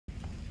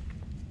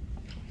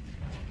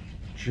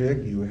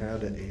Chig, you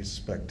had a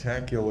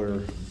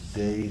spectacular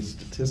day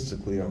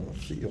statistically on the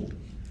field.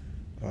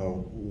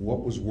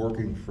 What was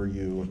working for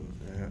you,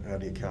 and how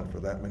do you account for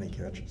that many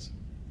catches?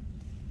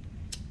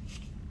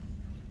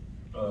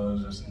 It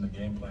was just in the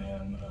game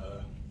plan.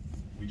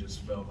 We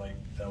just felt like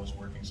that was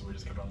working, so we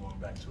just kept on going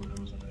back to it. It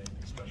wasn't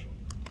anything special.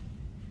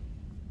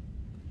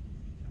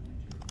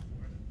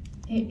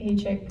 Hey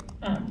Chig,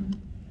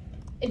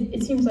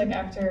 it seems like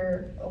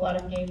after a lot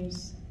of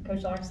games,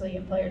 Coach Loxley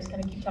and players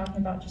kind of keep talking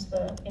about just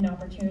the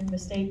inopportune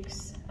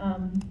mistakes,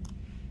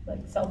 like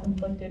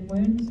self-inflicted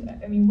wounds.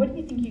 I mean, what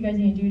do you think you guys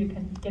need to do to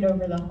kind of get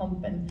over the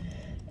hump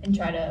and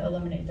try to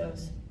eliminate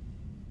those?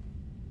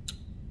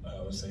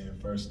 I would say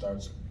it first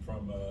starts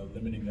from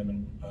limiting them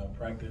in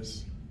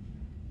practice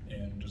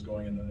and just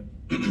going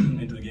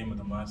into the game with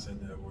the mindset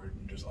that we're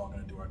just all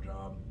going to do our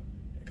job.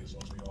 Because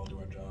once we all do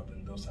our job,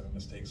 then those type of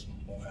mistakes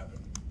won't happen.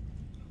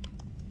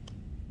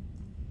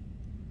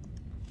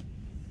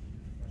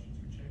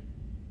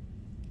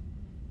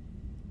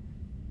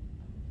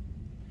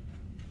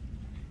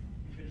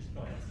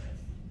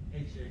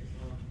 Hey Chig,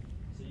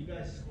 so you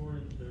guys scored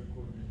in the third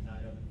quarter and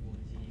tied up at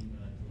 14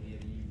 to lead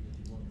a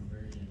 51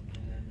 conversion,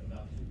 and then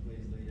about 2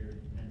 plays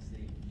later, Penn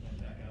State went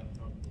back out in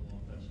front with a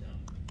long touchdown.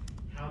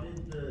 How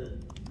did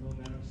the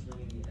momentum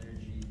swing and the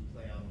energy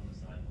play out on the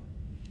sideline?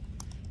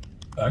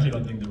 I actually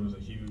don't think there was a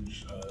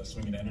huge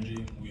swing in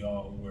energy. We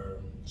all were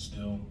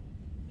still,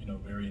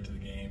 very into the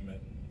game, and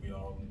we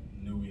all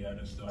knew we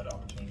still had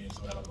opportunity and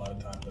still had a lot of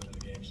time left in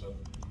the game. So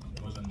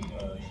it wasn't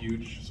a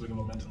huge swing of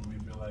momentum. We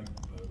feel like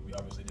we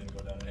obviously didn't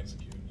go down and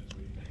execute as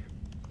we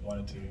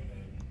wanted to.